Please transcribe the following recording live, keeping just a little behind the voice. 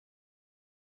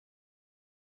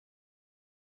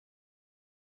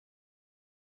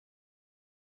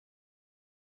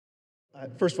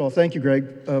First of all, thank you,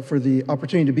 Greg, for the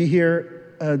opportunity to be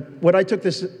here. What I took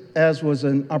this as was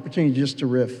an opportunity just to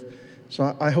riff,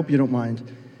 so I hope you don't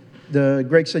mind.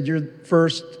 Greg said you're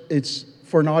first. It's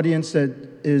for an audience that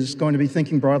is going to be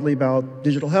thinking broadly about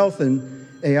digital health and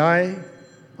AI.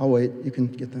 I'll wait. You can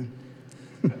get that.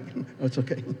 Oh, it's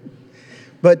okay.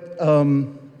 But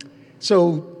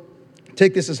so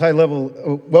take this as high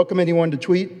level. Welcome anyone to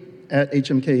tweet at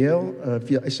HMK Yale.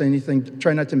 If I say anything,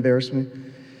 try not to embarrass me.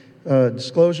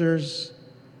 Disclosures.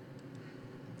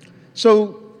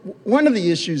 So one of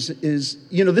the issues is,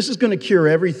 this is going to cure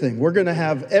everything. We're going to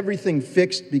have everything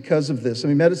fixed because of this. I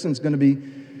mean, medicine's going to be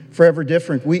forever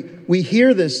different. We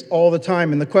hear this all the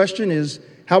time, and the question is,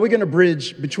 how are we going to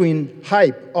bridge between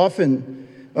hype, often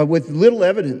with little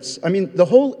evidence? I mean, the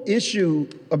whole issue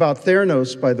about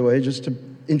Theranos, by the way, just to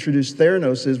introduce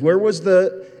Theranos, is where was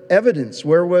the evidence?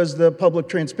 Where was the public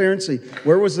transparency?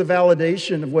 Where was the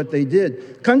validation of what they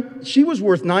did? She was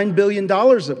worth $9 billion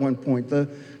at one point. The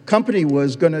company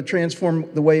was going to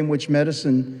transform the way in which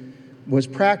medicine was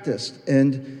practiced.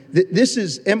 And this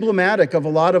is emblematic of a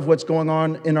lot of what's going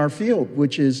on in our field,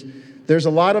 which is there's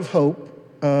a lot of hope,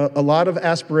 a lot of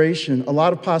aspiration, a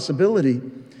lot of possibility,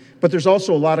 but there's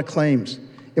also a lot of claims.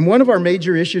 And one of our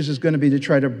major issues is going to be to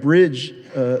try to bridge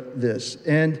this.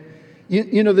 And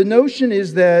the notion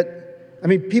is that,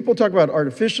 people talk about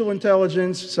artificial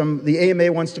intelligence. The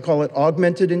AMA wants to call it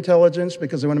augmented intelligence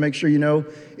because they want to make sure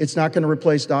it's not going to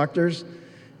replace doctors.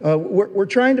 We're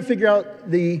trying to figure out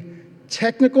the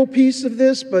technical piece of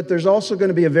this, but there's also going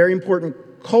to be a very important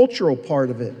cultural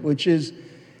part of it, which is,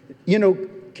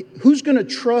 who's going to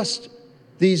trust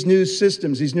these new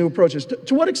systems, these new approaches?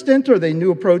 To what extent are they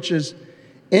new approaches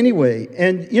anyway?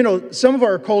 And, some of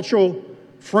our cultural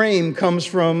frame comes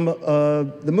from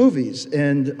the movies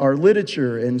and our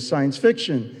literature and science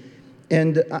fiction.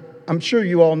 And I'm sure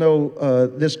you all know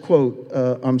this quote,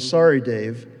 "I'm sorry,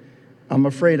 Dave. I'm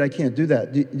afraid I can't do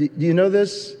that." Do you know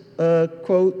this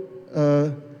quote?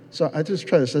 So I just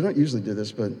try this. I don't usually do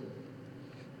this, but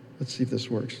let's see if this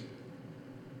works.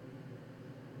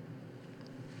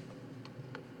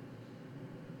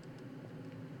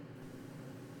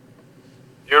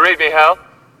 You read me, Hal?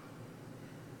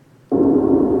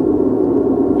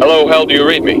 Hello, Hal, do you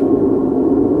read me?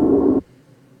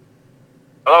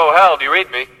 Hello, Hal, do you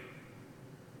read me?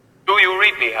 Do you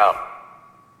read me, Hal?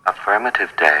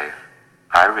 Affirmative, Dave.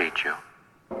 I read you.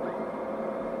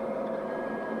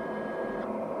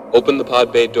 Open the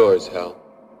pod bay doors, Hal.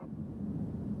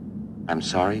 I'm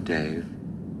sorry, Dave.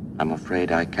 I'm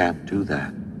afraid I can't do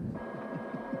that.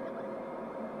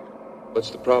 What's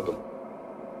the problem?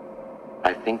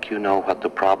 I think you know what the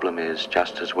problem is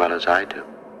just as well as I do.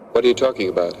 What are you talking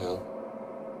about, Hal?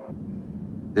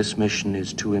 This mission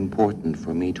is too important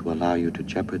for me to allow you to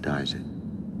jeopardize it.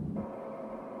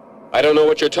 I don't know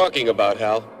what you're talking about,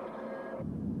 Hal.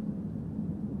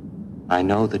 I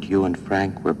know that you and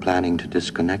Frank were planning to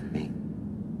disconnect me,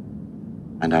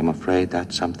 and I'm afraid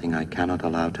that's something I cannot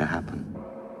allow to happen.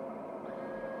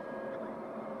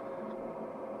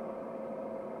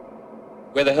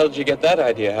 Where the hell did you get that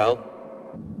idea, Hal?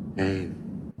 Dave,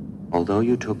 although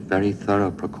you took very thorough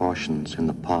precautions in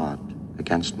the pod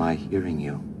against my hearing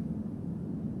you,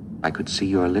 I could see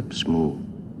your lips move.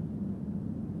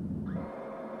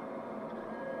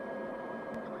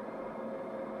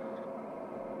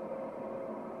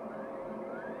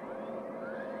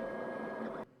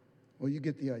 Well, you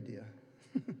get the idea.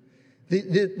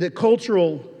 The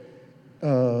cultural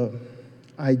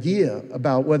idea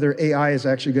about whether AI is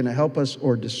actually going to help us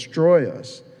or destroy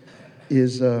us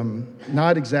is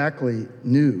not exactly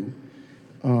new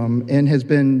and has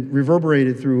been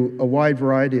reverberated through a wide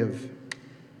variety of,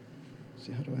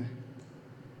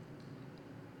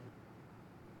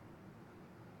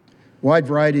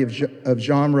 of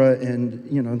genre and,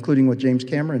 including what James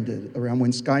Cameron did around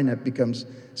when Skynet becomes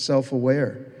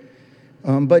self-aware.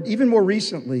 But even more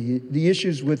recently, the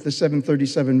issues with the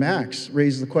 737 MAX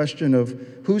raise the question of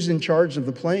who's in charge of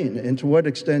the plane and to what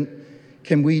extent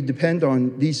can we depend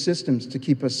on these systems to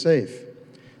keep us safe.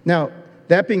 Now,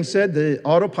 that being said, the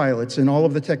autopilots and all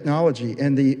of the technology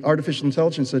and the artificial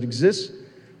intelligence that exists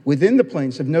within the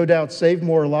planes have no doubt saved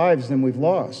more lives than we've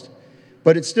lost.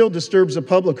 But it still disturbs the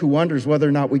public who wonders whether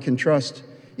or not we can trust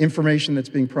information that's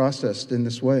being processed in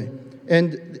this way.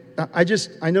 And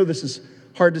I know this is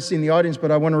hard to see in the audience, but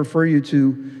I want to refer you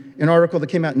to an article that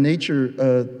came out in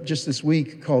Nature just this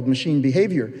week called Machine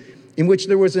Behavior, in which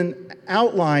there was an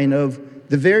outline of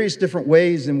the various different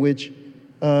ways in which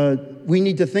we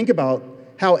need to think about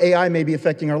how AI may be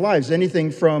affecting our lives.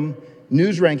 Anything from,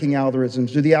 news ranking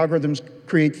algorithms? Do the algorithms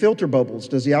create filter bubbles?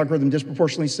 Does the algorithm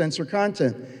disproportionately censor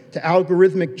content? To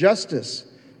algorithmic justice.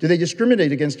 Do they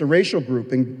discriminate against a racial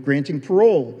group in granting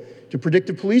parole? Do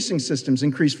predictive policing systems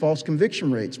increase false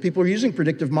conviction rates? People are using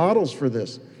predictive models for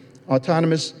this.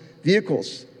 Autonomous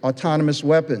vehicles, autonomous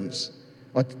weapons,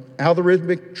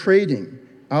 algorithmic trading,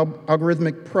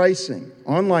 algorithmic pricing,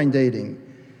 online dating,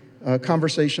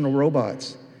 conversational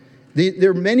robots. There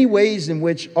are many ways in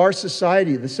which our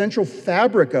society, the central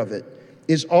fabric of it,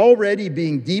 is already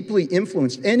being deeply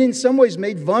influenced and in some ways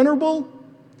made vulnerable,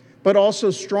 but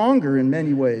also stronger in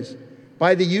many ways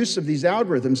by the use of these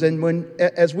algorithms. And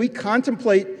as we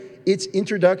contemplate its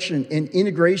introduction and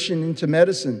integration into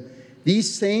medicine,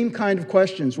 these same kind of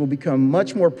questions will become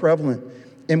much more prevalent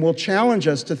and will challenge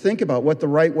us to think about what the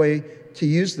right way to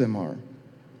use them are.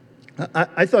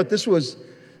 I thought this was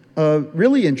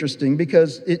really interesting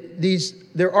because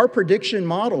there are prediction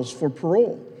models for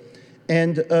parole.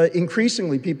 And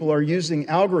increasingly, people are using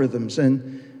algorithms.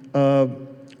 And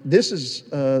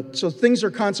so things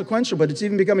are consequential, but it's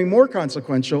even becoming more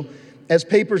consequential as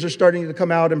papers are starting to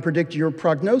come out and predict your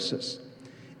prognosis.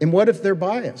 And what if they're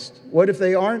biased? What if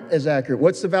they aren't as accurate?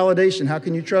 What's the validation? How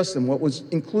can you trust them? What was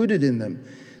included in them?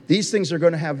 These things are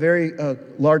going to have very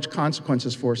large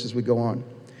consequences for us as we go on.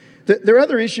 There are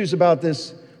other issues about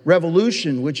this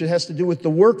revolution, which has to do with the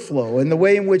workflow and the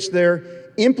way in which they're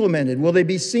implemented. Will they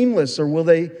be seamless or will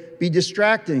they be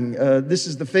distracting? This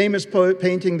is the famous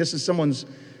painting. This is someone's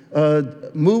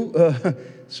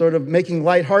sort of making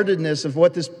lightheartedness of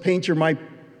what this painter might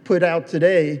put out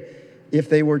today if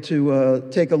they were to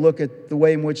take a look at the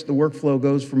way in which the workflow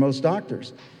goes for most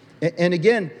doctors. And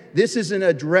again, this isn't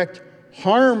a direct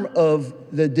harm of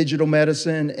the digital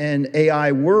medicine and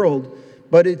AI world,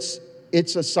 but it's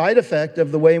a side effect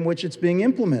of the way in which it's being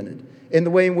implemented and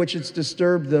the way in which it's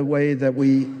disturbed the way that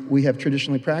we have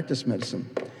traditionally practiced medicine.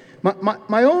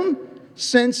 My own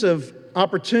sense of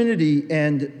opportunity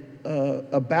and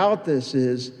about this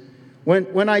is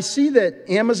when I see that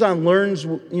Amazon learns,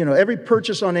 every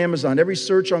purchase on Amazon, every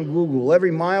search on Google,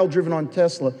 every mile driven on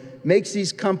Tesla makes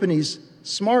these companies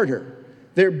smarter.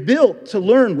 They're built to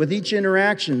learn with each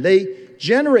interaction. They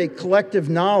generate collective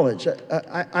knowledge.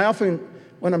 I often,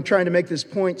 when I'm trying to make this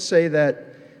point, say that,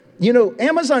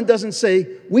 Amazon doesn't say,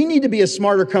 we need to be a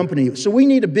smarter company, so we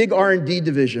need a big R&D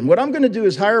division. What I'm going to do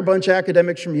is hire a bunch of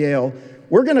academics from Yale.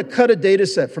 We're going to cut a data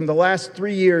set from the last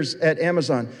 3 years at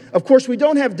Amazon. Of course, we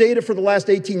don't have data for the last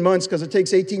 18 months because it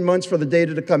takes 18 months for the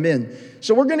data to come in.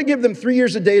 So we're going to give them 3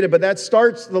 years of data, but that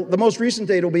starts, the most recent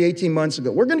data will be 18 months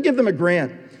ago. We're going to give them a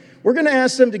grant. We're going to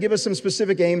ask them to give us some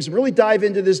specific aims and really dive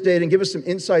into this data and give us some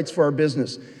insights for our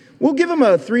business. We'll give them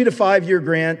a 3 to 5 year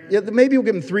grant. Maybe we'll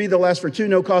give them 3, they'll last for 2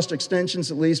 no-cost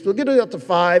extensions at least. We'll get it up to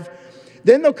 5.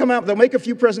 Then they'll come out, they'll make a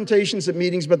few presentations at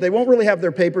meetings, but they won't really have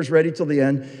their papers ready till the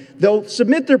end. They'll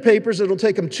submit their papers. It'll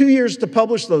take them 2 years to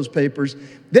publish those papers.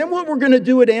 Then what we're going to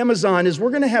do at Amazon is we're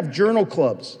going to have journal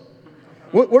clubs.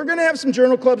 We're going to have some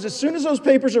journal clubs as soon as those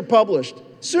papers are published.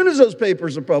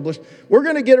 We're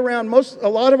going to get around a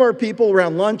lot of our people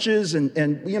around lunches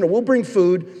and we'll bring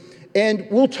food and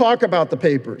we'll talk about the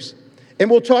papers and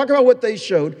we'll talk about what they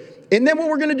showed. And then what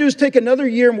we're going to do is take another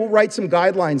year and we'll write some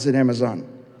guidelines at Amazon.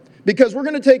 Because we're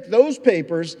going to take those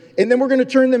papers and then we're going to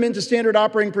turn them into standard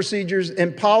operating procedures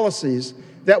and policies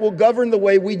that will govern the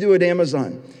way we do at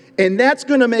Amazon. And that's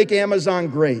going to make Amazon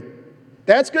great.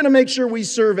 That's going to make sure we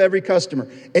serve every customer.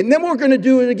 And then we're going to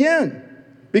do it again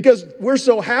because we're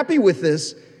so happy with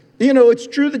this. It's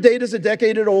true the data's a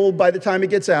decade old by the time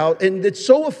it gets out, and it's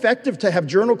so effective to have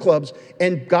journal clubs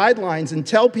and guidelines and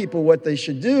tell people what they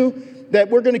should do that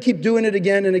we're going to keep doing it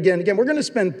again and again and again. We're going to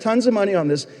spend tons of money on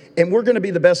this, and we're going to be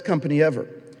the best company ever.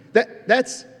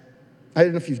 That's I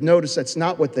don't know if you've noticed, that's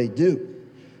not what they do.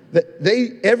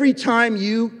 Every time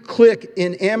you click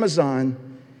in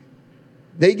Amazon,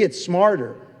 they get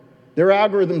smarter. Their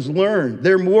algorithms learn.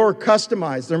 They're more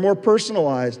customized. They're more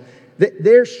personalized.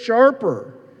 They're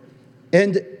sharper.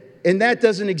 And that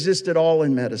doesn't exist at all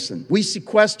in medicine. We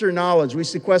sequester knowledge. We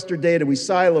sequester data. We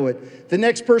silo it. The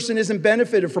next person isn't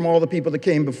benefited from all the people that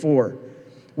came before.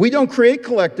 We don't create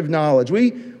collective knowledge.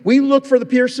 We look for the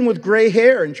person with gray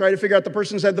hair and try to figure out the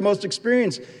person who's had the most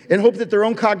experience and hope that their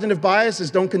own cognitive biases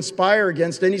don't conspire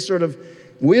against any sort of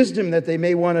wisdom that they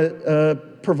may want to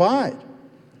provide.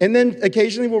 And then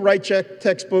occasionally we'll write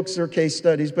textbooks or case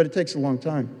studies, but it takes a long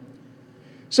time.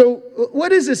 So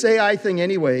what is this AI thing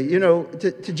anyway,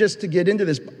 to get into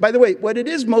this? By the way, what it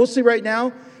is mostly right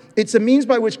now, it's a means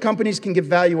by which companies can give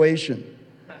valuation.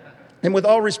 And with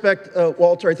all respect,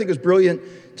 Walter, I think it was brilliant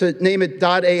to name it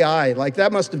 .ai. Like,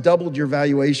 that must have doubled your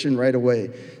valuation right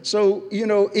away. So,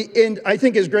 and I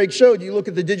think as Greg showed, you look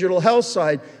at the digital health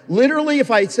side, literally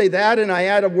if I say that and I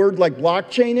add a word like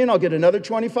blockchain in, I'll get another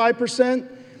 25%.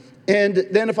 And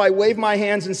then if I wave my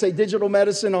hands and say digital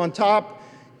medicine on top,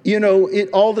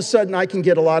 all of a sudden I can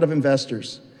get a lot of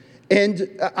investors. And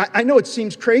I know it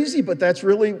seems crazy, but that's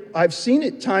really, I've seen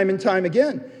it time and time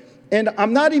again. And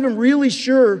I'm not even really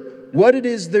sure what it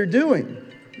is they're doing.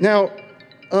 Now,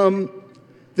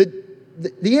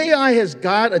 the AI has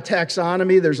got a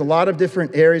taxonomy. There's a lot of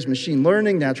different areas: machine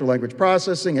learning, natural language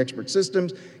processing, expert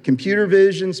systems, computer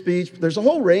vision, speech. There's a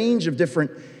whole range of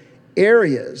different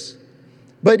areas.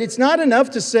 But it's not enough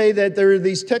to say that there are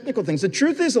these technical things. The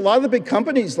truth is, a lot of the big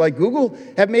companies like Google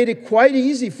have made it quite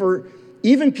easy for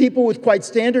even people with quite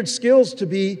standard skills to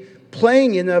be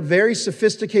playing in a very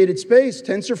sophisticated space.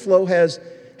 TensorFlow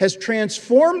has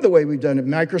transformed the way we've done it.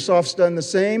 Microsoft's done the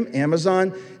same,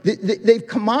 Amazon. They've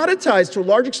commoditized to a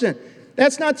large extent.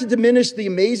 That's not to diminish the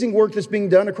amazing work that's being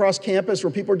done across campus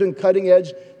where people are doing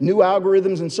cutting-edge new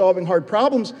algorithms and solving hard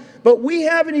problems, but we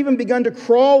haven't even begun to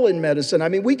crawl in medicine. I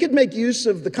mean, we could make use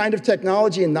of the kind of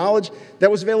technology and knowledge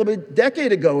that was available a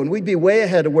decade ago, and we'd be way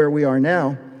ahead of where we are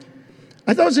now.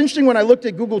 I thought it was interesting when I looked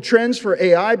at Google Trends for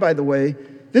AI, by the way.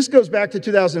 This goes back to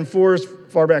 2004, as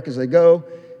far back as I go,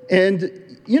 and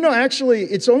actually,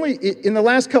 it's only in the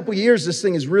last couple years this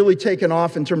thing has really taken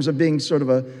off in terms of being sort of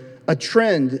a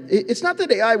trend. It's not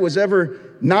that AI was ever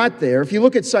not there. If you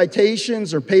look at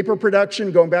citations or paper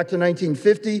production going back to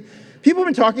 1950, people have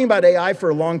been talking about AI for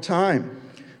a long time.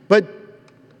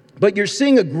 But you're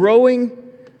seeing a growing,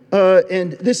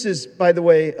 and this is, by the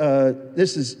way,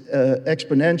 this is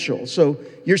exponential. So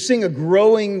you're seeing a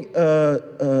growing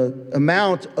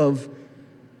amount of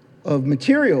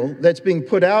material that's being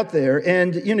put out there.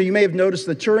 And, you may have noticed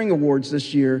the Turing Awards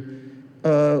this year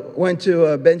went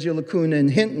to Benji LeCun and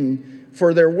Hinton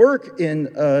for their work in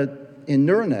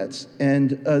neural nets.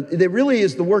 And it really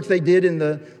is the work they did in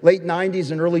the late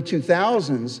 90s and early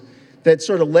 2000s that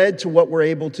sort of led to what we're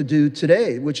able to do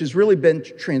today, which has really been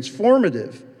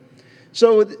transformative.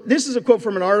 So this is a quote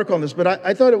from an article on this, but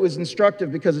I thought it was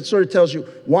instructive because it sort of tells you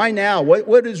why now,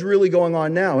 what is really going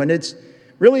on now. And it's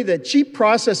really the cheap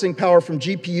processing power from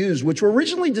GPUs, which were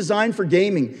originally designed for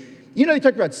gaming. They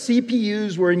talk about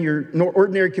CPUs were in your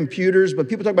ordinary computers, but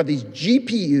people talk about these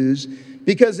GPUs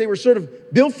because they were sort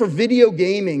of built for video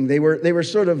gaming. They were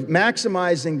sort of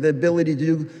maximizing the ability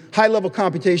to do high-level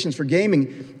computations for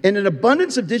gaming. And an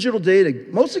abundance of digital data,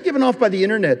 mostly given off by the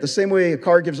internet, the same way a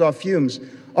car gives off fumes,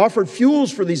 offered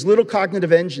fuels for these little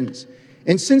cognitive engines.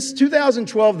 And since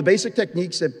 2012, the basic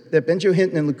techniques that Benji,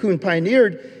 Hinton, and LeCun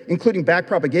pioneered, including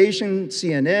backpropagation,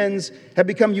 CNNs, have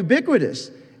become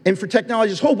ubiquitous and for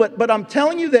technology as a whole. But I'm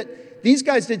telling you that these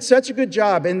guys did such a good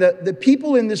job, and the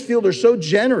people in this field are so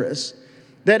generous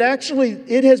that actually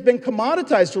it has been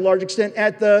commoditized to a large extent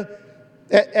at the,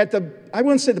 I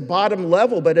wouldn't say the bottom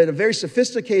level, but at a very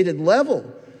sophisticated level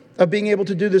of being able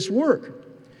to do this work.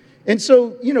 And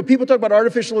so, people talk about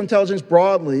artificial intelligence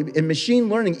broadly and machine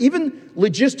learning, even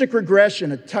logistic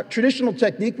regression, a traditional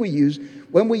technique we use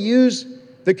when we use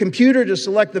the computer to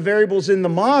select the variables in the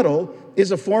model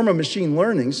is a form of machine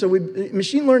learning. So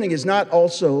machine learning is not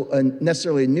also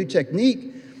necessarily a new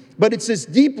technique, but it's this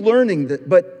deep learning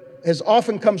but as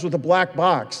often comes with a black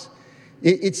box.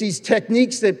 It's these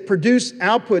techniques that produce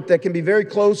output that can be very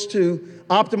close to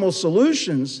optimal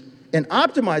solutions and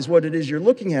optimize what it is you're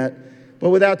looking at, but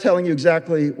without telling you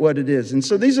exactly what it is. And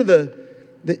so these are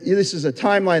this is a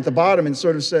timeline at the bottom and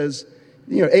sort of says,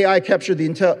 AI captured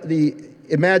the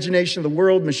imagination of the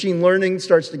world, machine learning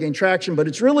starts to gain traction, but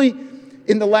it's really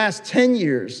in the last 10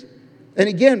 years. And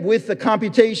again, with the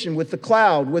computation, with the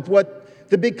cloud, with what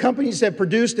the big companies have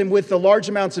produced, and with the large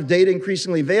amounts of data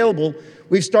increasingly available,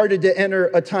 we've started to enter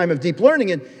a time of deep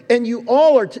learning. And you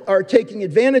all are taking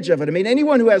advantage of it. I mean,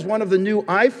 anyone who has one of the new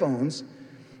iPhones,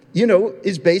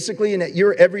 is basically in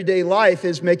your everyday life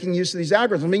is making use of these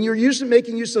algorithms. I mean, you're used to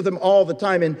making use of them all the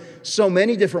time in so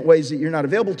many different ways that you're not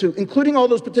available to, including all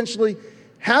those potentially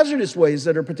hazardous ways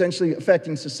that are potentially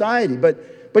affecting society. But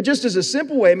just as a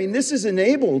simple way, I mean, this is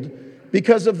enabled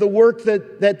because of the work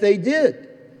that they did.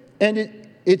 And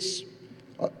it's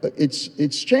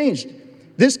changed.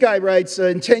 This guy writes,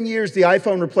 in 10 years, the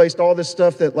iPhone replaced all this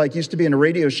stuff that used to be in a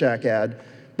Radio Shack ad.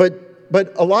 But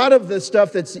a lot of the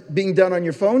stuff that's being done on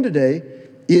your phone today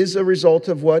is a result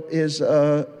of what is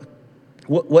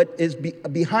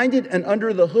behind it and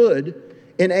under the hood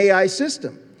an AI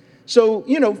system. So,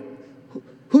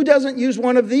 who doesn't use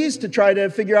one of these to try to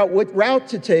figure out what route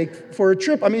to take for a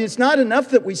trip? I mean, it's not enough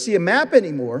that we see a map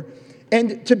anymore.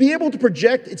 And to be able to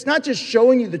project, it's not just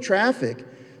showing you the traffic,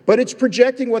 but it's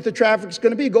projecting what the traffic's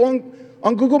going to be. Go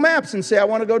on Google Maps and say, I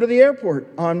want to go to the airport.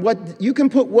 You can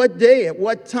put what day at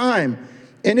what time,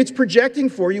 and it's projecting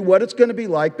for you what it's going to be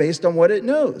like based on what it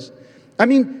knows. I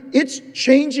mean, it's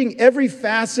changing every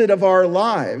facet of our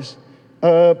lives,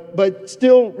 but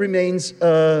still remains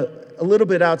a little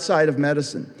bit outside of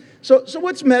medicine. So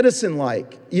what's medicine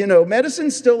like?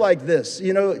 Medicine's still like this. Do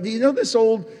you know this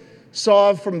old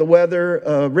saw from the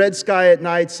weather? Red sky at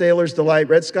night, sailors delight.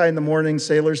 Red sky in the morning,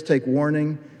 sailors take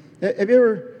warning. Have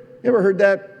you ever heard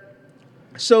that?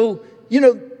 So,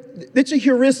 it's a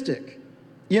heuristic.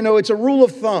 It's a rule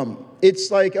of thumb.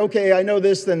 It's like, okay, I know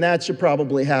this, then that should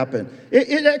probably happen.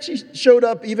 It actually showed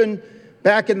up even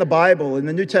back in the Bible, in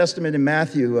the New Testament in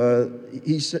Matthew.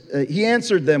 He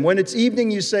answered them, when it's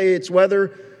evening, you say it's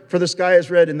weather, for the sky is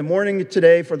red. In the morning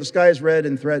today, for the sky is red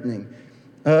and threatening.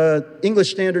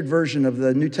 English Standard Version of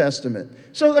the New Testament.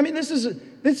 So, I mean, this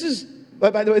is,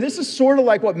 by the way, this is sort of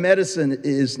like what medicine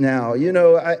is now.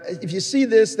 If you see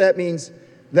this, that means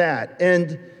that.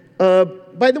 And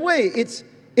by the way,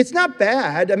 it's not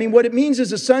bad. I mean, what it means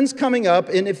is the sun's coming up,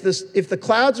 and if the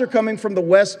clouds are coming from the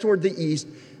west toward the east,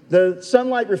 the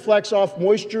sunlight reflects off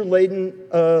moisture-laden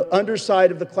underside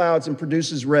of the clouds and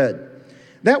produces red.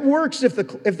 That works if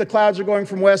the clouds are going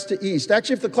from west to east.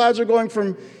 Actually, if the clouds are going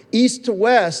from east to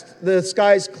west, the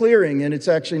sky's clearing, and it's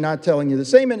actually not telling you the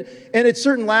same. And at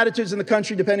certain latitudes in the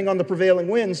country, depending on the prevailing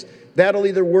winds, that'll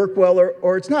either work well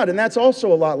or it's not. And that's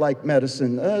also a lot like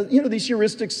medicine. These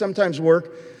heuristics sometimes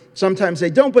work, sometimes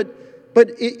they don't. But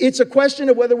it's a question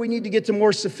of whether we need to get to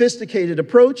more sophisticated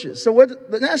approaches. So what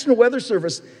the National Weather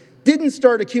Service didn't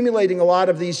start accumulating a lot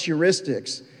of these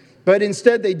heuristics, but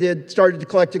instead they started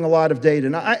collecting a lot of data.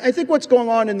 And I think what's going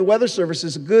on in the Weather Service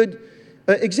is a good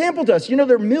example to us. There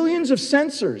are millions of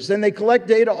sensors, and they collect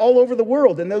data all over the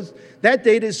world. And that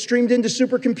data is streamed into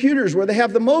supercomputers where they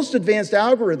have the most advanced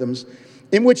algorithms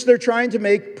in which they're trying to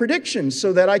make predictions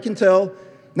so that I can tell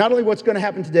not only what's going to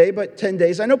happen today, but 10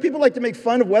 days. I know people like to make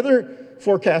fun of weather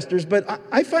forecasters, but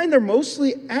I find they're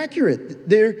mostly accurate.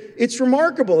 It's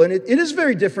remarkable, and it is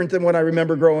very different than what I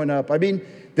remember growing up. I mean,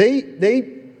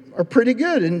 they are pretty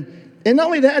good. And not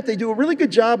only that, they do a really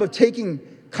good job of taking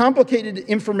complicated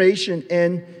information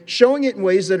and showing it in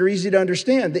ways that are easy to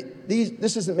understand.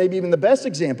 This isn't maybe even the best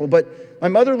example, but my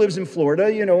mother lives in Florida,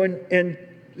 and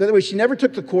by the way, she never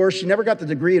took the course. She never got the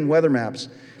degree in weather maps.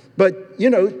 But,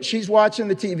 she's watching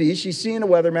the TV, she's seeing a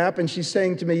weather map, and she's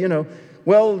saying to me,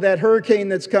 well, that hurricane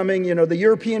that's coming, the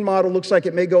European model looks like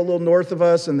it may go a little north of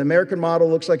us, and the American model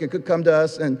looks like it could come to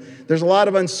us, and there's a lot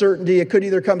of uncertainty. It could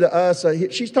either come to us.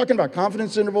 She's talking about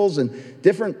confidence intervals and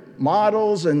different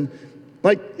models, and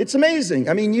it's amazing.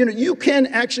 I mean, you can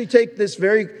actually take this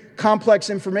very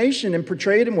complex information and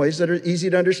portray it in ways that are easy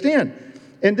to understand.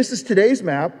 And this is today's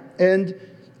map, and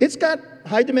it's got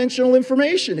high dimensional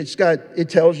information. It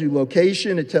tells you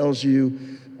location, it tells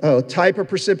you type of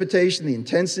precipitation, the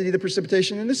intensity of the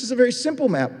precipitation, and this is a very simple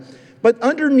map. But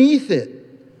underneath it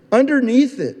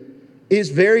is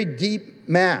very deep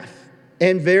math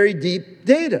and very deep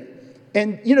data.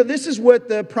 And, this is what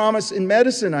the promise in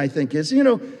medicine, I think, is.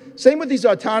 Same with these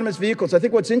autonomous vehicles. I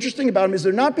think what's interesting about them is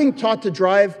they're not being taught to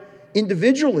drive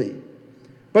individually,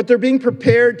 but they're being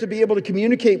prepared to be able to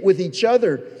communicate with each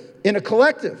other in a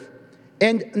collective.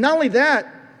 And not only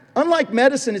that, unlike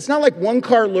medicine, it's not like one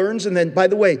car learns and then, by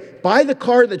the way, buy the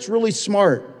car that's really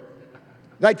smart.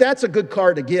 That's a good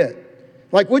car to get.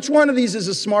 Which one of these is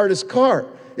the smartest car?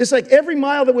 It's like every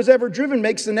mile that was ever driven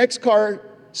makes the next car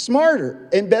smarter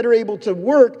and better able to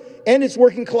work, and it's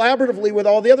working collaboratively with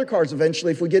all the other cars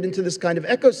eventually if we get into this kind of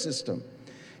ecosystem.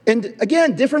 And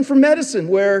again, different from medicine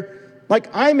where,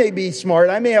 I may be smart,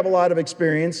 I may have a lot of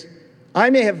experience, I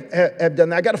may have done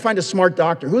that. I got to find a smart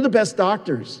doctor. Who are the best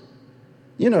doctors?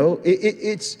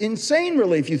 It's insane,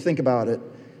 really, if you think about it,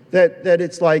 that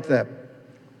it's like that.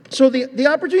 So the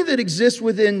opportunity that exists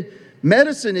within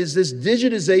medicine is this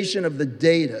digitization of the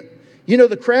data.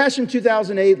 The crash in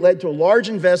 2008 led to a large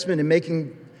investment in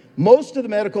making most of the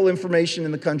medical information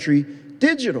in the country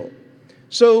digital.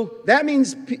 So that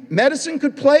means medicine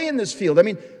could play in this field. I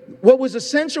mean, what was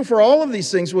essential for all of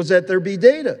these things was that there be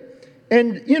data.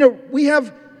 And, we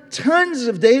have tons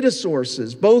of data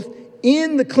sources, both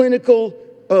in the clinical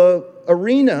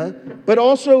arena, but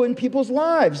also in people's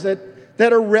lives that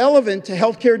are relevant to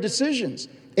healthcare decisions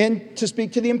and to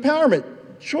speak to the empowerment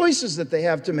choices that they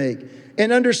have to make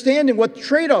and understanding what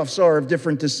trade-offs are of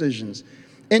different decisions.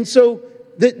 And so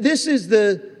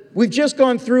we've just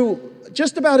gone through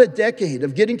just about a decade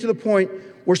of getting to the point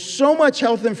where so much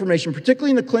health information,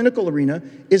 particularly in the clinical arena,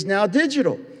 is now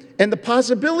digital. And the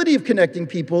possibility of connecting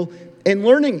people and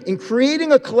learning and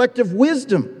creating a collective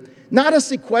wisdom, not a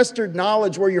sequestered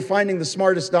knowledge where you're finding the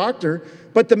smartest doctor,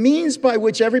 but the means by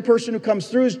which every person who comes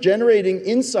through is generating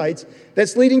insights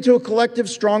that's leading to a collective,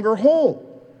 stronger whole.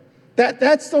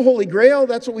 That's the Holy Grail.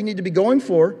 That's what we need to be going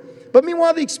for. But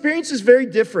meanwhile, the experience is very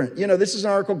different. This is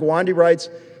an article Gawande writes,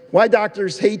 Why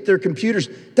Doctors Hate Their Computers.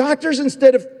 Doctors,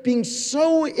 instead of being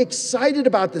so excited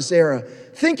about this era,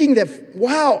 thinking that,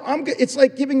 wow, it's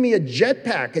like giving me a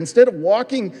jetpack. Instead of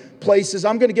walking places,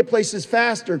 I'm going to get places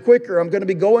faster, quicker. I'm going to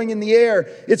be going in the air.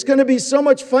 It's going to be so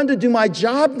much fun to do my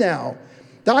job now.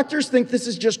 Doctors think this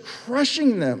is just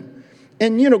crushing them.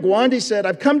 And, Gawande said,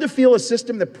 I've come to feel a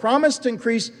system that promised to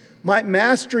increase my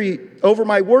mastery over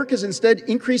my work has instead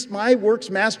increased my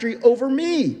work's mastery over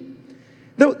me.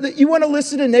 You want to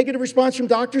elicit a negative response from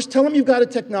doctors? Tell them you've got a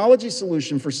technology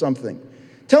solution for something.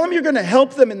 Tell them you're going to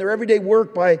help them in their everyday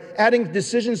work by adding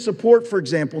decision support, for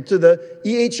example, to the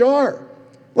EHR.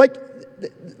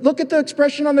 Look at the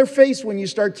expression on their face when you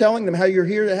start telling them how you're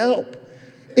here to help.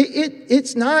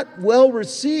 It's not well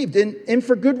received, and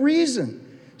for good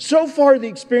reason. So far, the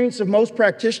experience of most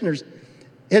practitioners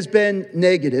has been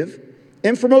negative,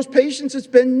 and for most patients, it's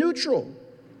been neutral.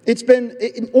 It's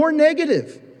been, or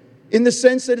negative, in the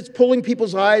sense that it's pulling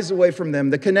people's eyes away from them,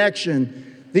 the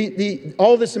connection,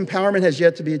 all this empowerment has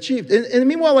yet to be achieved. And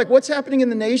meanwhile, what's happening in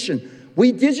the nation?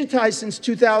 We digitized since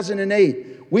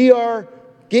 2008. We are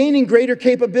gaining greater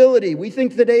capability. We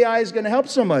think that AI is going to help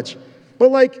so much.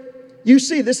 But you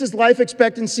see, this is life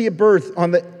expectancy at birth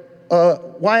on the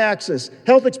y-axis,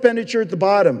 health expenditure at the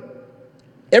bottom.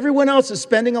 Everyone else is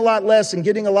spending a lot less and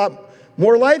getting a lot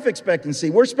more life expectancy.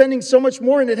 We're spending so much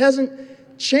more, and it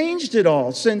hasn't changed at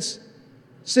all since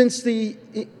the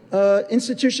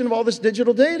institution of all this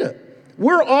digital data.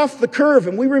 We're off the curve,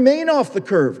 and we remain off the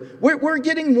curve. We're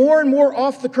getting more and more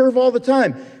off the curve all the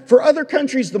time. For other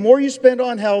countries, the more you spend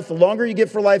on health, the longer you get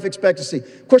for life expectancy.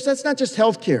 Of course, that's not just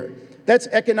health care. That's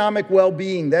economic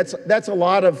well-being. That's a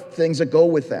lot of things that go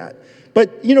with that.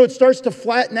 But, it starts to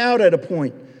flatten out at a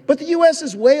point. But the U.S.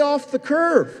 is way off the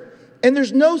curve. And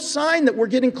there's no sign that we're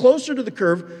getting closer to the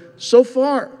curve so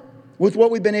far with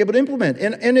what we've been able to implement.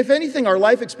 And if anything, our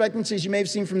life expectancy, as you may have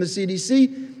seen from the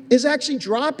CDC, is actually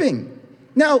dropping.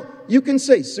 Now, you can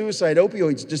say suicide,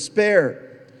 opioids,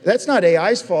 despair. That's not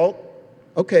AI's fault.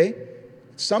 Okay.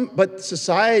 But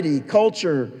society,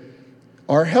 culture,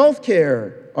 our health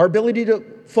care, our ability to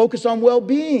focus on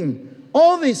well-being,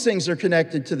 all these things are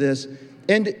connected to this.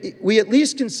 And we at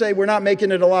least can say we're not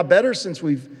making it a lot better since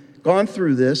we've gone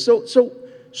through this.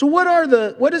 So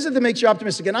what is it that makes you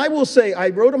optimistic? And I will say, I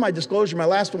wrote in my disclosure, my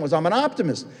last one was, I'm an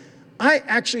optimist. I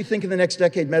actually think in the next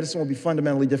decade, medicine will be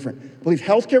fundamentally different. I believe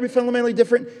healthcare will be fundamentally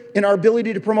different, and our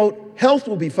ability to promote health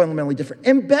will be fundamentally different,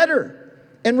 and better,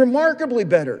 and remarkably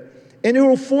better. And it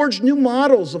will forge new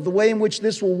models of the way in which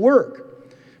this will work.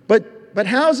 But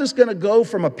how is this going to go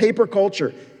from a paper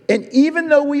culture? And even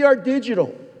though we are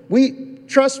digital,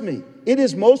 trust me, it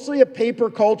is mostly a paper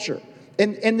culture.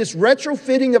 And this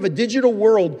retrofitting of a digital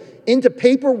world into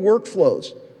paper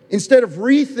workflows, instead of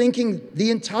rethinking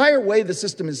the entire way the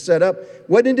system is set up,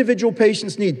 what individual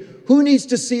patients need, who needs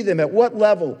to see them, at what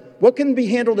level, what can be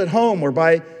handled at home or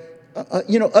by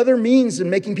other means, and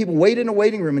making people wait in a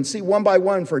waiting room and see one by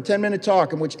one for a 10-minute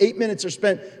talk in which 8 minutes are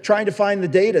spent trying to find the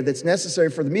data that's necessary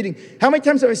for the meeting. How many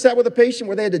times have I sat with a patient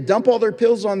where they had to dump all their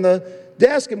pills on the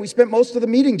desk and we spent most of the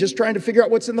meeting just trying to figure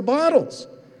out what's in the bottles?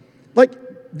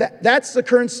 That's the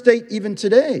current state even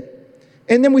today.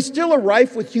 And then we still are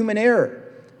rife with human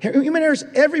error. Human error is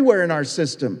everywhere in our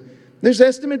system. There's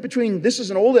estimate this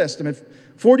is an old estimate,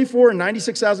 44 and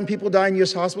 96,000 people die in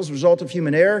U.S. hospitals as a result of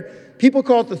human error. People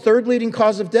call it the third leading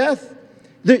cause of death.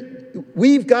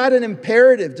 We've got an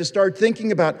imperative to start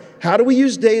thinking about how do we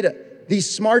use data, these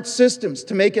smart systems,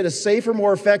 to make it a safer,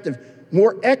 more effective,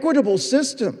 more equitable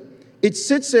system. It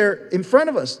sits there in front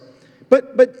of us.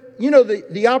 But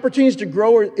the opportunities to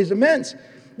grow is immense.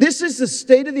 This is the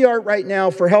state of the art right now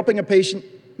for helping a patient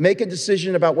make a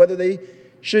decision about whether they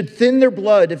should thin their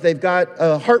blood if they've got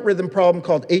a heart rhythm problem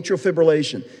called atrial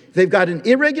fibrillation. If they've got an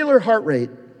irregular heart rate,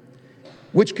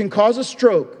 which can cause a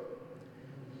stroke,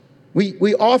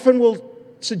 we often will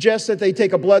suggest that they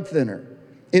take a blood thinner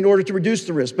in order to reduce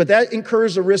the risk, but that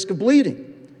incurs a risk of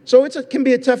bleeding. So it can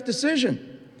be a tough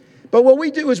decision. But what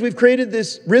we do is we've created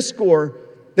this risk score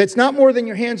that's not more than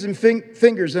your hands and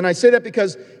fingers. And I say that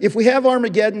because if we have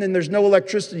Armageddon and there's no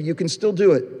electricity, you can still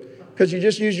do it because you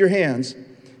just use your hands.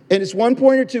 And it's 1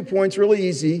 point or 2 points, really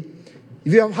easy.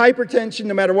 If you have hypertension,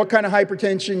 no matter what kind of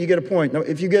hypertension, you get a point. Now,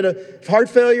 if you get if heart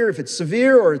failure, if it's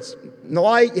severe or it's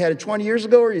light, you had it 20 years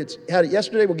ago or you had it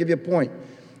yesterday, we'll give you a point.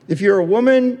 If you're a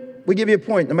woman we give you a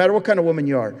point, no matter what kind of woman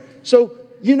you are. So,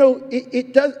 you know,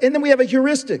 it does, and then we have a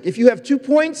heuristic. If you have 2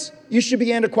 points, you should be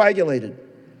anticoagulated.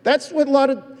 That's what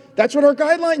our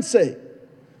guidelines say.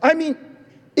 I mean,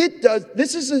 it does.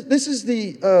 This is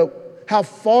the how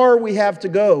far we have to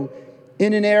go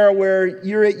in an era where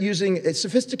you're using a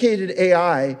sophisticated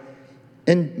AI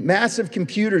and massive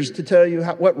computers to tell you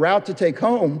what route to take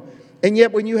home. And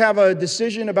yet when you have a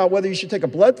decision about whether you should take a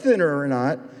blood thinner or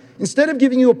not, instead of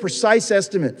giving you a precise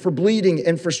estimate for bleeding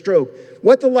and for stroke,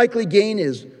 what the likely gain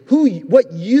is,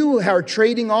 what you are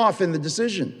trading off in the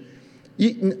decision,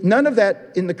 none of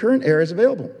that in the current era is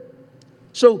available.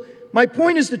 So my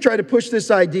point is to try to push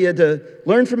this idea to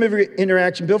learn from every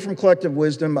interaction, build from collective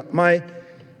wisdom. My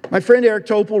friend Eric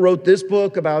Topol wrote this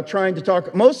book about trying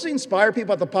to mostly inspire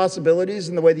people about the possibilities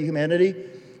and the way that humanity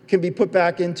can be put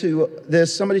back into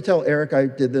this. Somebody tell Eric I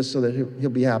did this so that he'll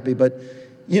be happy. But,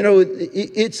 you know,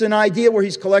 it's an idea where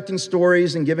he's collecting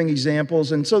stories and giving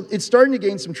examples. And so it's starting to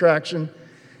gain some traction.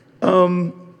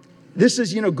 This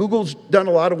is, you know, Google's done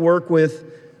a lot of work with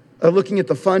looking at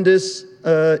the fundus.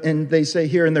 And they say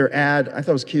here in their ad, I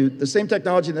thought it was cute, the same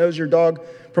technology that knows your dog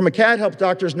from a cat helps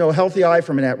doctors know a healthy eye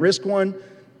from an at-risk one,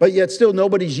 but yet still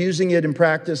nobody's using it in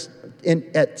practice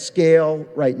at scale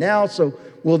right now. So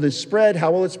will this spread?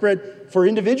 How will it spread? For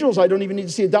individuals, I don't even need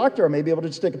to see a doctor. I may be able to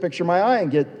just take a picture of my eye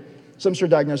and get some sort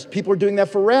of diagnosis. People are doing that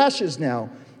for rashes now.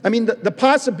 I mean, the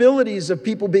possibilities of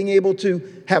people being able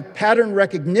to have pattern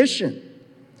recognition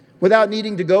without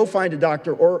needing to go find a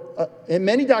doctor, and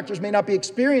many doctors may not be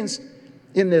experienced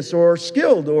in this or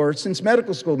skilled, or since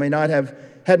medical school may not have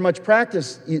had much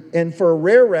practice, and for a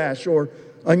rare rash or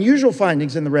unusual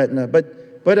findings in the retina, but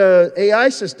an AI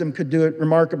system could do it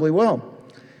remarkably well.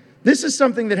 This is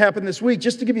something that happened this week,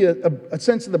 just to give you a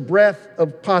sense of the breadth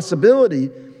of possibility.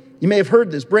 You may have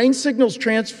heard this. Brain signals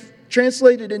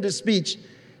translated into speech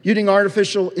using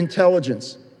artificial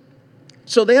intelligence.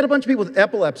 So they had a bunch of people with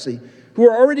epilepsy who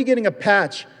were already getting a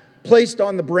patch placed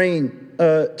on the brain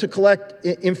to collect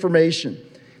information.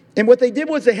 And what they did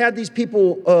was they had these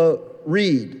people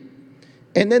read.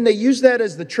 And then they used that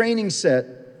as the training set.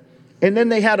 And then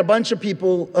they had a bunch of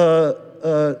people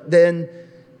then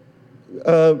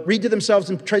read to themselves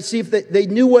and try to see if they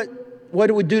knew what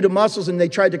it would do to muscles, and they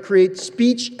tried to create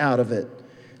speech out of it.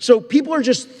 So people are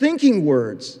just thinking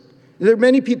words. There are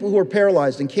many people who are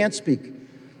paralyzed and can't speak.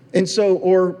 And so,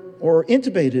 or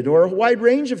intubated, or a wide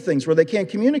range of things where they can't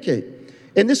communicate.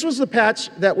 And this was the patch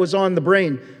that was on the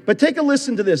brain. But take a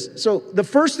listen to this. So the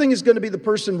first thing is going to be the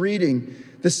person reading.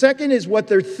 The second is what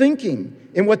they're thinking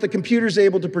and what the computer's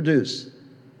able to produce.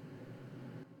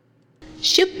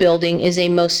 Shipbuilding is a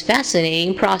most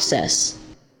fascinating process.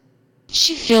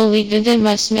 Shipbuilding is a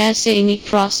most fascinating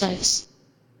process.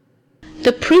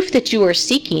 The proof that you are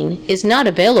seeking is not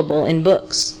available in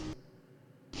books.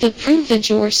 The proof that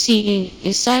you are seeking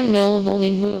is not available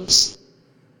in books.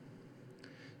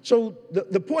 So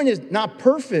the point is not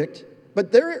perfect,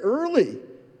 but they're early.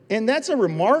 And that's a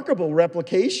remarkable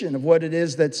replication of what it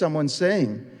is that someone's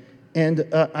saying. And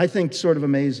I think sort of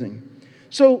amazing.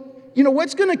 So, you know,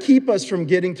 what's going to keep us from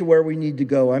getting to where we need to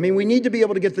go? I mean, we need to be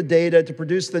able to get the data, to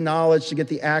produce the knowledge, to get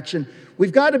the action.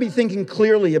 We've got to be thinking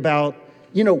clearly about,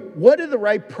 you know, what are the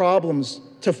right problems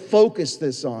to focus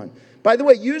this on? By the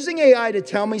way, using AI to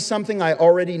tell me something I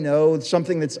already know,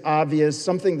 something that's obvious,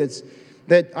 something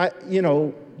that I, you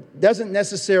know, doesn't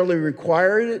necessarily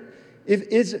require it,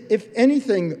 is, if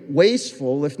anything,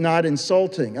 wasteful, if not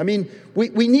insulting. I mean,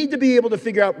 we need to be able to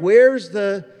figure out where's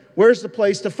the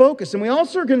place to focus. And we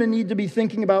also are going to need to be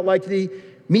thinking about, like the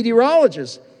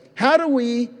meteorologists, how do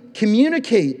we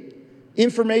communicate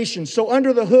information? So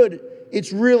under the hood,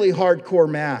 it's really hardcore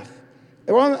math.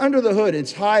 Under the hood,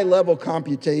 it's high-level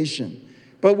computation.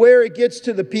 But where it gets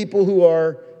to the people who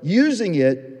are using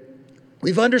it,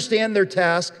 we've understand their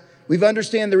task, we've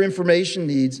understand their information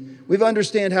needs, we've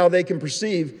understand how they can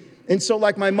perceive. And so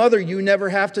like my mother, you never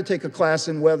have to take a class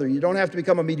in weather. You don't have to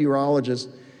become a meteorologist.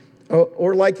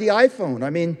 Or like the iPhone. I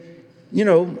mean, you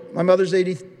know, my mother's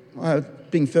 80,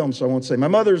 being filmed, so I won't say. My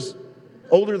mother's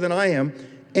older than I am,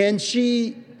 and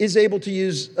she is able to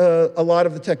use a lot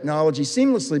of the technology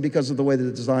seamlessly because of the way that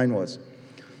the design was.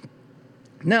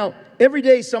 Now, every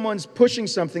day someone's pushing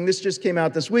something. This just came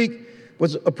out this week,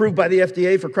 was approved by the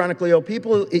FDA for chronically ill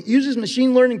people. It uses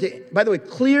machine learning to, by the way,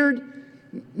 cleared,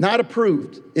 not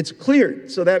approved. It's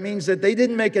cleared. So that means that they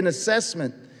didn't make an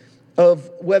assessment of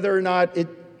whether or not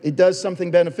it does something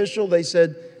beneficial. They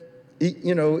said,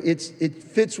 you know, it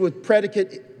fits with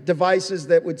predicate devices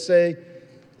that would say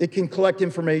it can collect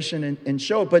information and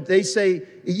show it. But they say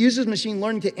it uses machine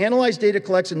learning to analyze data,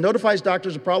 collects, and notifies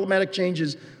doctors of problematic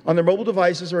changes on their mobile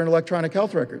devices or in electronic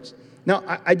health records. Now,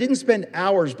 I didn't spend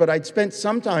hours, but I'd spent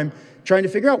some time trying to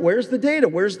figure out where's the data,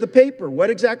 where's the paper,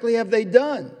 what exactly have they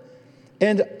done?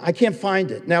 And I can't find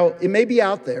it. Now, it may be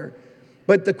out there,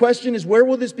 but the question is, where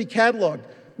will this be cataloged?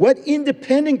 What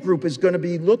independent group is going to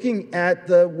be looking at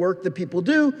the work that people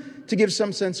do to give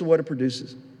some sense of what it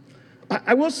produces?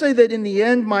 I will say that in the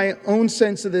end, my own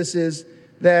sense of this is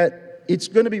that it's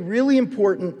going to be really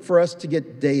important for us to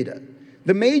get data.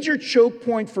 The major choke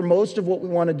point for most of what we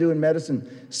want to do in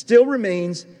medicine still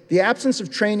remains the absence of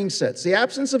training sets, the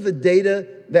absence of the data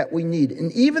that we need.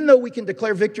 And even though we can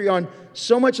declare victory on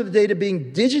so much of the data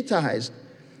being digitized,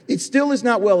 it still is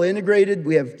not well integrated.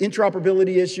 We have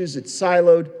interoperability issues. It's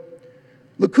siloed.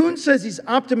 LeCun says he's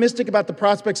optimistic about the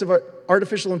prospects of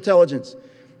artificial intelligence,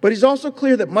 but he's also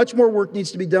clear that much more work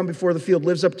needs to be done before the field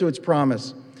lives up to its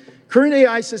promise. Current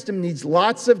AI system needs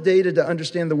lots of data to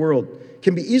understand the world,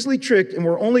 can be easily tricked, and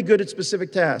we're only good at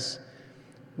specific tasks.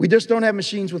 We just don't have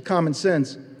machines with common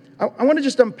sense. I want to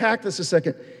just unpack this a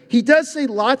second. He does say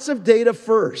lots of data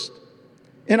first,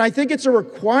 and I think it's a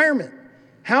requirement.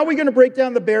 How are we going to break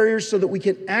down the barriers so that we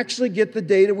can actually get the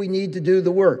data we need to do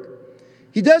the work?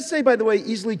 He does say, by the way,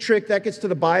 easily tricked. That gets to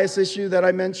the bias issue that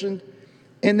I mentioned.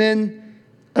 And then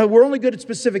we're only good at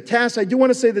specific tasks. I do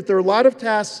want to say that there are a lot of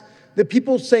tasks that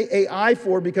people say AI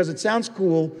for because it sounds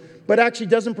cool, but actually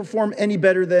doesn't perform any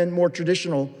better than more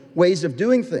traditional ways of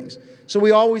doing things. So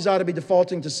we always ought to be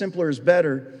defaulting to simpler is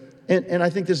better, and I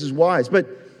think this is wise. But,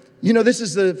 you know, this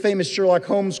is the famous Sherlock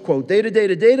Holmes quote, data,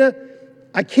 data, data.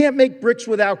 I can't make bricks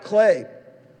without clay.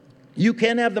 You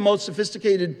can have the most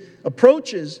sophisticated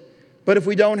approaches, but if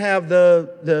we don't have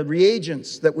the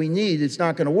reagents that we need, it's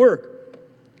not going to work.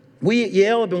 We at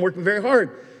Yale have been working very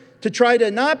hard to try to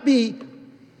not be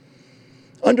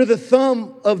under the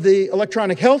thumb of the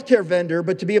electronic healthcare vendor,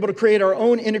 but to be able to create our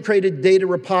own integrated data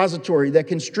repository that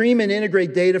can stream and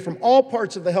integrate data from all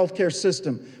parts of the healthcare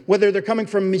system, whether they're coming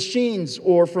from machines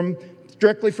or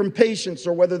directly from patients,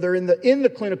 or whether they're in the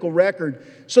clinical record,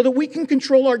 so that we can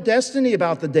control our destiny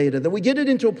about the data, that we get it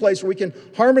into a place where we can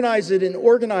harmonize it and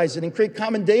organize it and create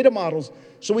common data models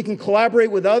so we can collaborate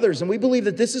with others. And we believe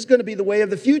that this is going to be the way of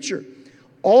the future.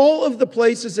 All of the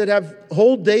places that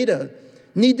hold data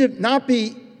need to not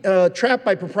be trapped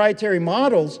by proprietary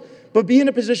models, but be in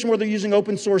a position where they're using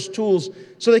open source tools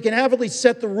so they can have at least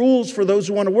set the rules for those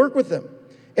who want to work with them.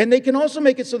 And they can also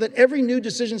make it so that every new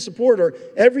decision support or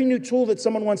every new tool that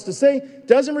someone wants to say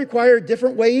doesn't require a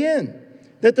different way in,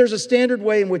 that there's a standard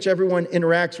way in which everyone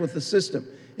interacts with the system,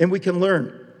 and we can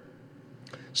learn.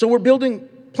 So we're building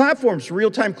platforms for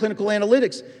real-time clinical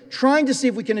analytics, trying to see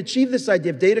if we can achieve this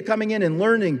idea of data coming in and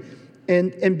learning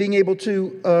and being able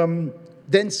to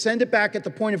then send it back at the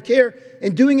point of care,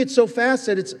 and doing it so fast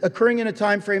that it's occurring in a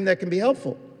time frame that can be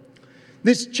helpful.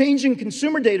 This changing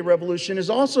consumer data revolution is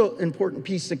also an important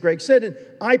piece that Greg said, and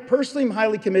I personally am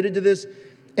highly committed to this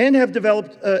and have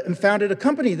developed and founded a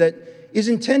company that is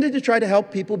intended to try to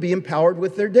help people be empowered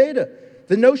with their data.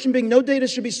 The notion being no data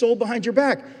should be sold behind your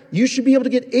back. You should be able to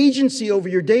get agency over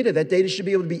your data. That data should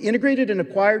be able to be integrated and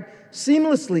acquired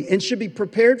seamlessly and should be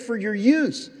prepared for your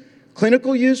use.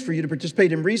 Clinical use, for you to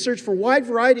participate in research, for a wide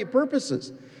variety of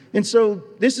purposes. And so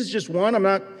this is just one.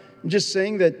 I'm just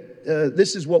saying that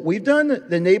this is what we've done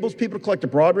that enables people to collect a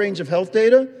broad range of health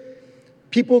data.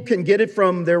 People can get it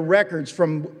from their records,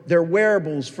 from their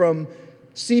wearables, from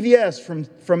CVS,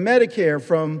 from Medicare,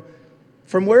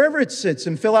 from wherever it sits,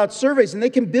 and fill out surveys. And they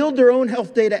can build their own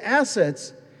health data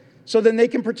assets so then they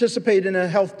can participate in a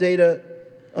health data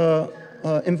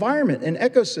environment, an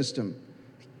ecosystem.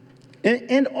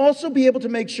 And also be able to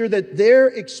make sure that their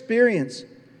experience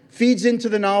feeds into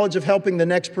the knowledge of helping the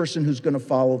next person who's going to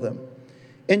follow them.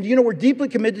 And, you know, we're deeply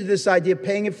committed to this idea of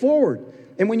paying it forward.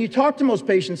 And when you talk to most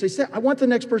patients, they say, I want the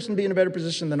next person to be in a better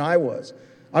position than I was.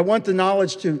 I want the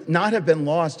knowledge to not have been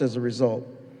lost as a result.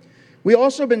 We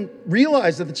also have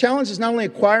realized that the challenge is not only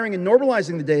acquiring and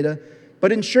normalizing the data,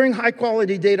 but ensuring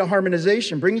high-quality data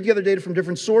harmonization, bringing together data from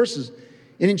different sources,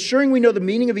 and ensuring we know the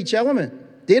meaning of each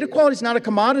element. Data quality is not a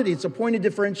commodity, it's a point of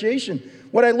differentiation.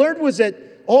 What I learned was that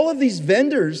all of these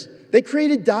vendors, they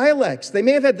created dialects. They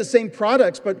may have had the same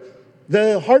products, but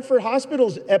the Hartford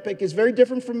Hospital's Epic is very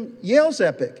different from Yale's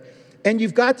Epic. And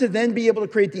you've got to then be able to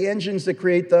create the engines that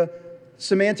create the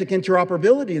semantic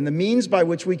interoperability and the means by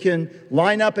which we can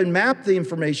line up and map the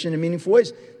information in meaningful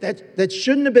ways. That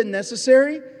shouldn't have been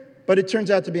necessary, but it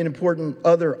turns out to be an important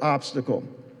other obstacle.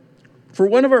 For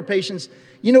one of our patients,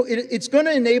 you know, it's going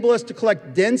to enable us to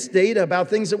collect dense data about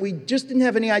things that we just didn't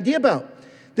have any idea about.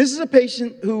 This is a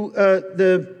patient who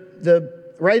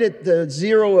right at the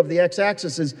 0 of the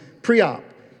x-axis is pre-op.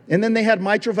 And then they had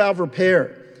mitral valve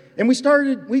repair. And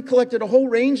we collected a whole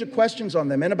range of questions on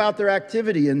them and about their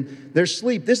activity and their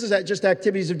sleep. This is just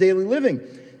activities of daily living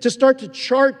to start to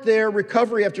chart their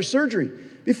recovery after surgery.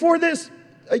 Before this,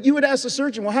 you would ask the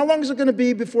surgeon, well, how long is it going to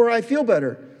be before I feel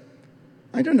better?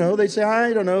 I don't know. They'd say,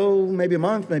 I don't know, maybe a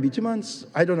month, maybe 2 months.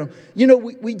 I don't know. You know,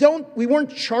 we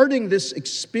weren't charting this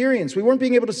experience. We weren't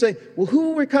being able to say, well,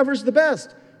 who recovers the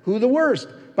best? Who the worst?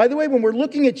 By the way, when we're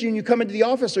looking at you and you come into the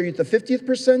office, are you at the 50th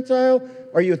percentile?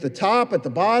 Are you at the top, at the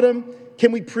bottom?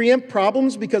 Can we preempt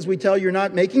problems because we tell you're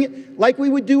not making it? Like we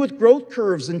would do with growth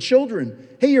curves in children.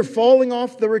 Hey, you're falling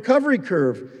off the recovery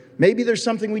curve. Maybe there's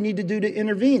something we need to do to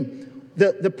intervene.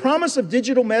 The promise of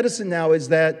digital medicine now is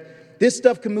that this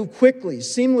stuff can move quickly,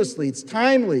 seamlessly, it's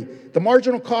timely, the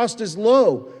marginal cost is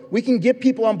low. We can get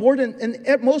people on board,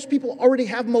 and most people already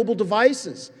have mobile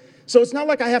devices. So it's not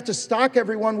like I have to stock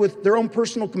everyone with their own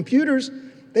personal computers.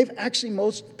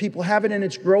 Most people have it, and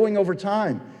it's growing over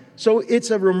time. So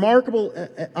it's a remarkable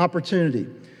opportunity.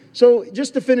 So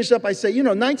just to finish up, I say,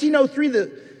 1903,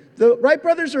 the Wright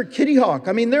brothers are Kitty Hawk.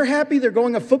 I mean, they're happy they're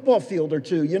going a football field or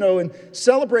two, and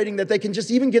celebrating that they can just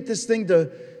even get this thing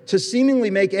to seemingly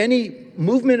make any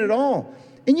movement at all.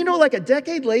 And like a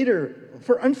decade later,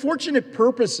 for unfortunate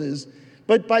purposes,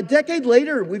 but by a decade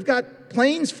later, we've got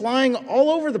planes flying all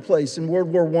over the place in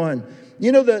World War I.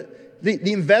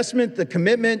 The investment, the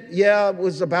commitment,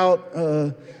 was about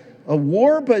a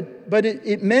war, but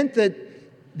it meant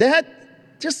that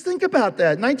just think about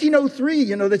that.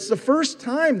 1903, that's the first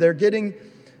time they're getting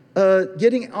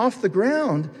off the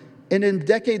ground, and then a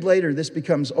decade later, this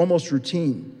becomes almost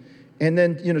routine. And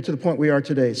then, to the point we are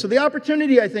today. So the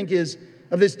opportunity, I think,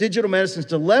 of this digital medicine is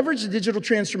to leverage the digital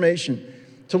transformation,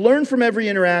 to learn from every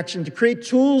interaction, to create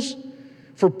tools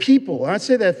for people. I'd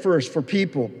say that first, for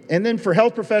people. And then for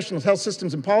health professionals, health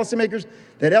systems, and policymakers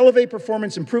that elevate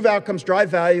performance, improve outcomes,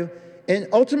 drive value, and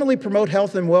ultimately promote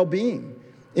health and well-being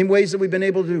in ways that we've been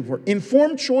able to do before.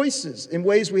 Inform choices in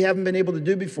ways we haven't been able to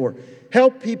do before.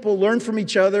 Help people learn from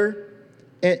each other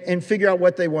and figure out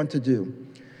what they want to do.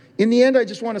 In the end, I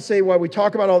just want to say, while we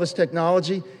talk about all this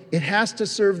technology, it has to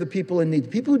serve the people in need, the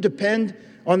people who depend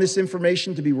on this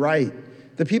information to be right,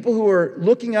 the people who are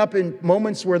looking up in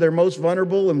moments where they're most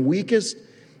vulnerable and weakest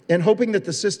and hoping that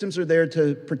the systems are there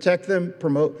to protect them,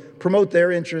 promote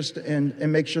their interest, and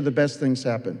make sure the best things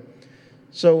happen.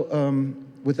 So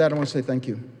with that, I want to say thank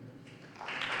you.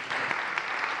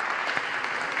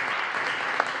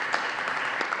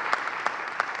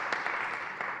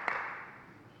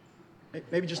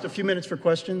 Maybe just a few minutes for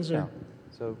questions? Or? Yeah.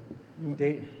 So,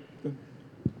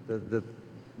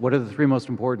 what are the three most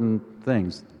important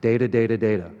things? Data, data,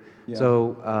 data. Yeah.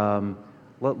 So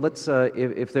let's,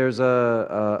 if there's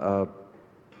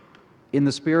in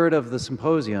the spirit of the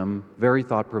symposium, very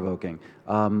thought-provoking.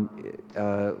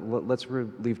 Let's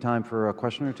leave time for a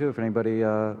question or two if anybody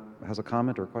has a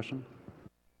comment or a question.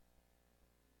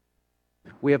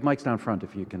 We have mics down front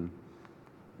if you can.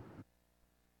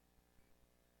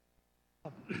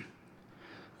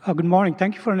 Good morning.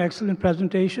 Thank you for an excellent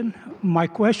presentation. My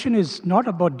question is not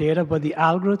about data, but the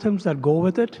algorithms that go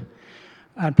with it,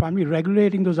 and primarily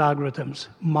regulating those algorithms.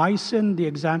 Mycin, the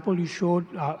example you showed,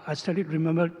 I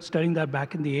remember studying that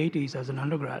back in the 80s as an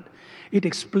undergrad. It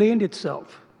explained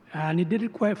itself, and it did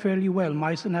it quite fairly well.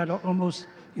 Mycin had almost,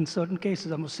 in certain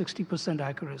cases, almost 60%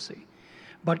 accuracy.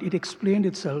 But it explained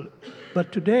itself.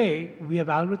 But today, we have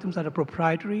algorithms that are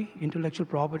proprietary, intellectual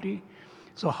property.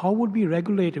 So how would we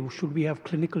regulate it? Should we have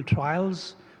clinical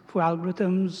trials for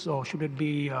algorithms, or should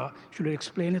it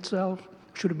explain itself?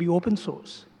 Should it be open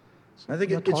source? I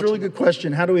think it's a really good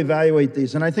question. How do we evaluate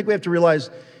these? And I think we have to realize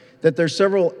that there's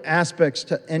several aspects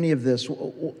to any of this.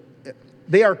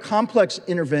 They are complex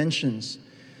interventions.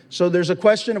 So there's a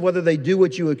question of whether they do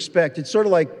what you expect. It's sort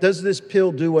of like, does this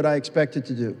pill do what I expect it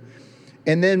to do?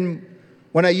 And then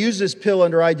when I use this pill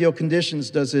under ideal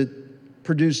conditions, does it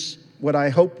produce what I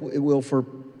hope it will for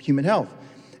human health?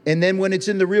 And then when it's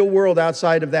in the real world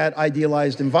outside of that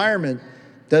idealized environment,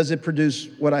 does it produce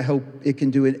what I hope it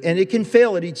can do? And it can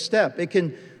fail at each step. It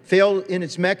can fail in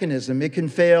its mechanism. It can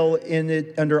fail in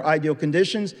it under ideal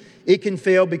conditions. It can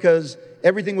fail because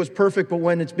everything was perfect, but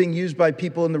when it's being used by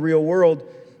people in the real world,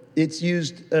 it's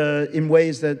used in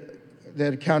ways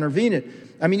that countervene it.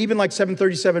 I mean, even like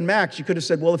 737 MAX, you could have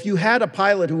said, well, if you had a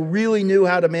pilot who really knew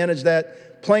how to manage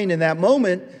that plane in that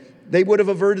moment, they would have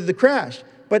averted the crash.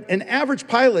 But an average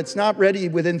pilot's not ready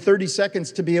within 30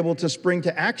 seconds to be able to spring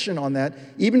to action on that,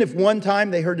 even if one time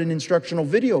they heard an instructional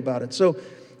video about it. So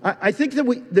I think that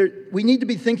we need to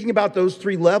be thinking about those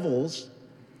three levels.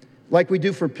 like we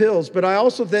do for pills, but I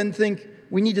also then think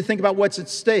we need to think about what's at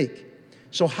stake.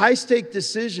 So high-stake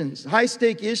decisions,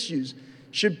 high-stake issues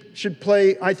should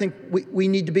play, I think we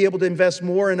need to be able to invest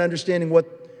more in understanding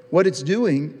what it's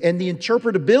doing, and the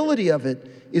interpretability of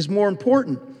it is more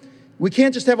important. We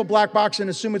can't just have a black box and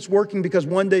assume it's working because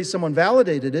one day someone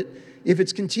validated it. If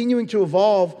it's continuing to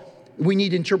evolve, we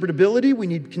need interpretability, we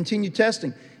need continued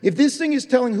testing. If this thing is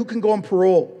telling who can go on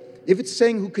parole, if it's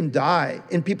saying who can die,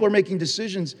 and people are making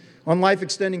decisions on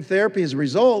life-extending therapy as a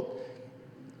result,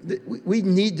 we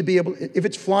need to be able, if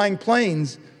it's flying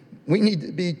planes, we need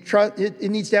to be,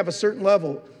 it needs to have a certain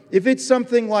level. If it's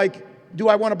something like, do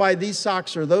I want to buy these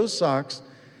socks or those socks,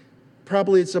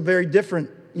 probably it's a very different,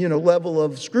 level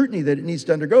of scrutiny that it needs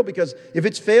to undergo, because if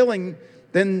it's failing,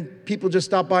 then people just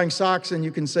stop buying socks and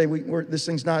you can say, this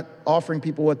thing's not offering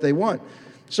people what they want.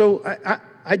 So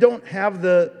I don't have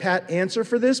the pat answer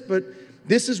for this, but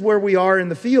this is where we are in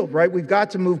the field, right? We've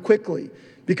got to move quickly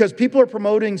because people are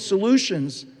promoting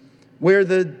solutions where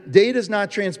the data is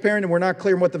not transparent and we're not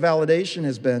clear on what the validation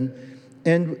has been.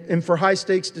 And for high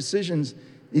stakes decisions,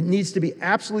 it needs to be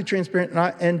absolutely transparent.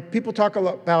 And people talk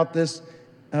about this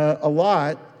a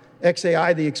lot,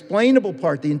 XAI, the explainable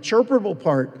part, the interpretable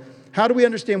part. How do we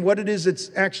understand what it is that's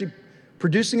actually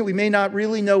producing it? We may not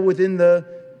really know in the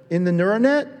neural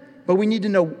net, but we need to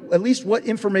know at least what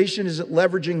information is it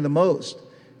leveraging the most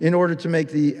in order to make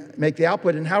the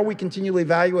output, and how are we continually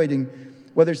evaluating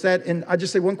whether it's that. And I'll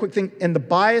just say one quick thing, and the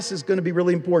bias is going to be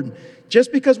really important.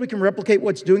 Just because we can replicate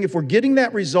what's doing, if we're getting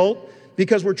that result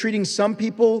because we're treating some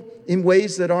people in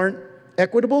ways that aren't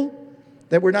equitable,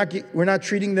 that we're not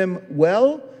treating them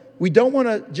well, we don't want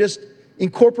to just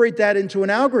incorporate that into an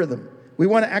algorithm. We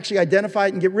want to actually identify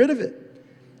it and get rid of it.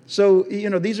 So,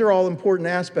 these are all important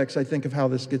aspects, I think, of how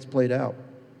this gets played out.